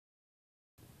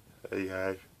Hey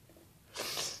guys.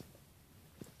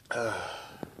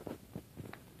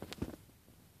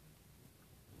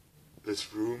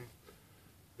 This room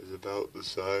is about the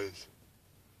size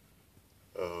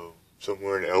of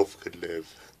somewhere an elf could live.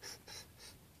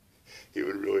 He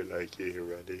would really like you here,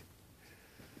 Randy.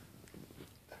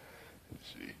 Let's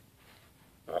see.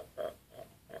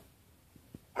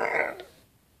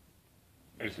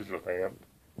 This is a lamp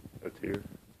that's here.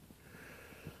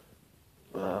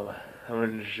 I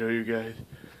wanted to show you guys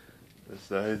the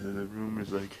size of the room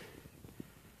is like,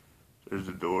 there's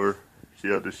a door. See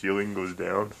how the ceiling goes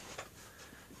down?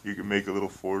 You can make a little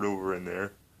fort over in there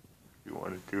if you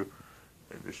wanted to.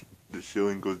 And the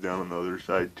ceiling goes down on the other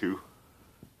side too.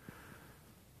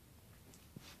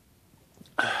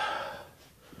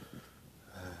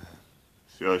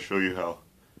 See, I'll show you how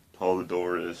tall the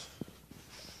door is.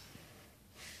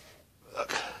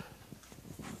 Look.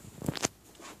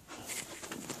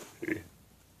 See?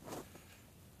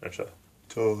 That's how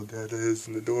tall that is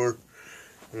in the door.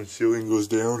 And the ceiling goes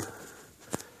down.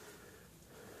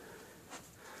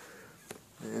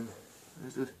 And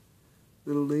there's a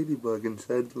little ladybug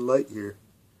inside the light here.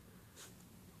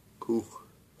 Cool.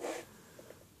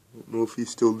 Don't know if he's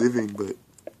still living, but,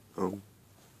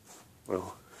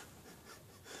 well,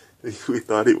 we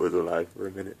thought he was alive for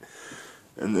a minute.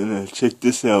 And then check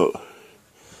this out,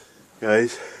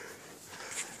 guys.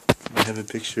 I have a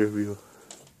picture of you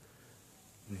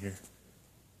in here.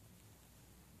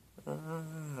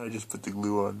 I just put the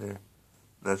glue on there.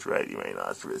 That's right, you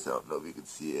rhinoceros. I don't know if you can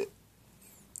see it.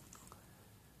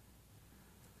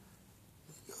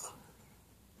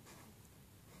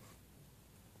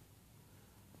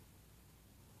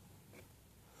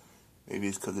 Maybe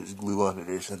it's because there's glue on it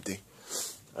or something.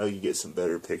 I can get some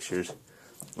better pictures.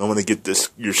 I want to get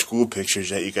your school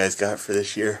pictures that you guys got for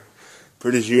this year. For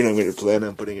this year, I'm going to plan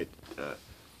on putting a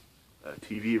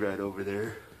TV right over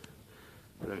there.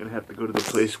 But I'm going to have to go to the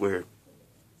place where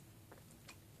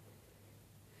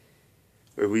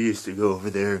we used to go over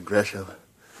there in Gresham.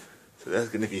 So that's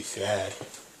going to be sad.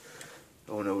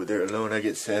 Going over there alone, I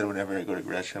get sad whenever I go to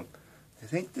Gresham. I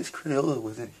think this Crayola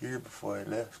wasn't here before I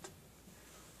left.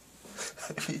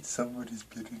 I mean, somebody's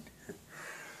been in here.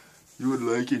 You would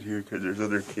like it here because there's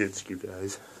other kids, you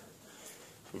guys.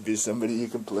 It would be somebody you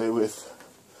can play with.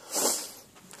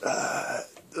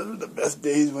 Those were the best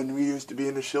days when we used to be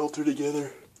in a shelter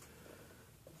together.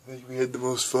 I think we had the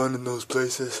most fun in those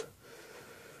places.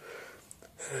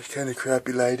 There's kind of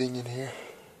crappy lighting in here.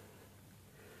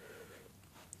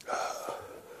 I'll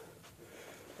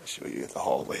show you the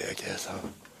hallway, I guess. I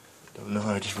don't know,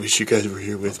 I just wish you guys were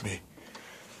here with me.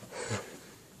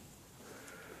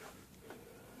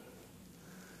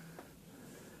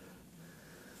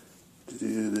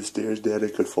 The stairs, Daddy,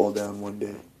 could fall down one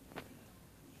day.